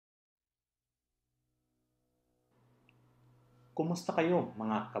Kumusta kayo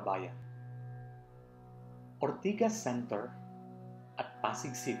mga kabayan? Ortigas Center at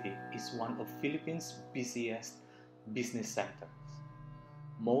Pasig City is one of Philippines' busiest business centers.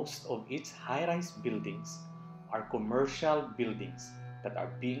 Most of its high-rise buildings are commercial buildings that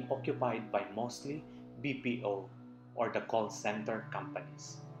are being occupied by mostly BPO or the call center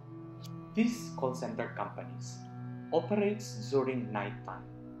companies. These call center companies operates during nighttime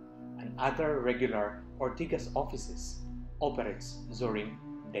and other regular Ortigas offices operates during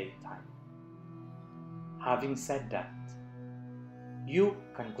daytime. Having said that, you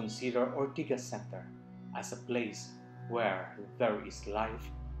can consider Ortigas Center as a place where there is life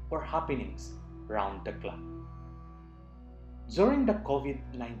or happenings round the clock. During the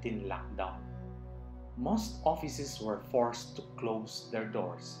COVID-19 lockdown, most offices were forced to close their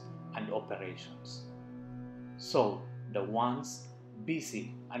doors and operations. So, the once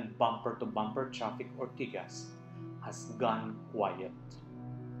busy and bumper-to-bumper traffic Ortigas has gone quiet.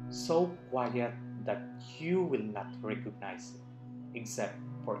 So quiet that you will not recognize it except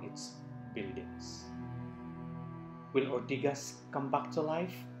for its buildings. Will Ortigas come back to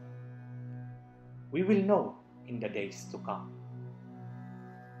life? We will know in the days to come.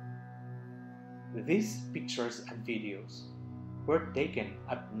 These pictures and videos were taken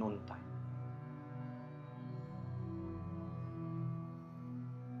at noontime.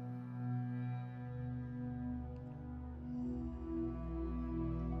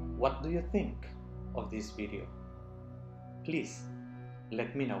 What do you think of this video? Please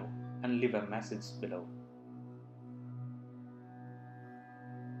let me know and leave a message below.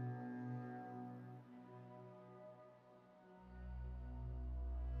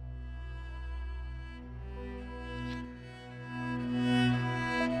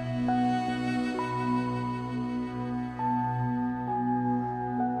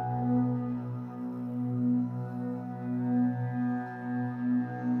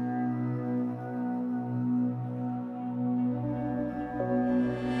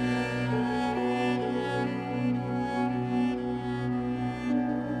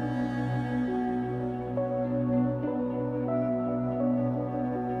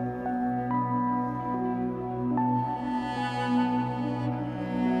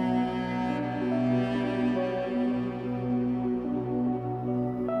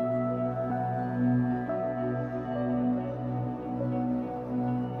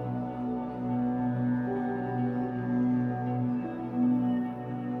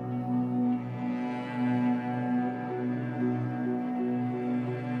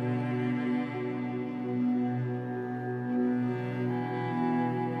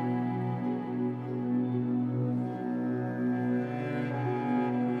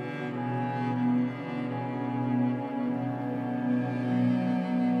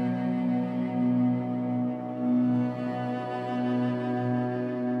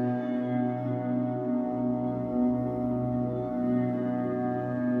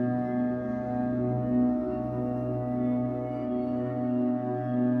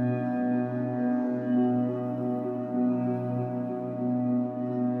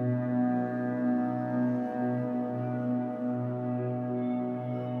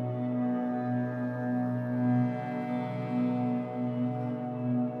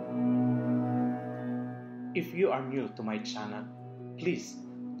 If you are new to my channel, please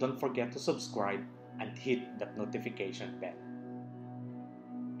don't forget to subscribe and hit that notification bell.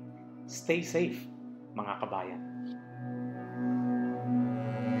 Stay safe, mga kabayan.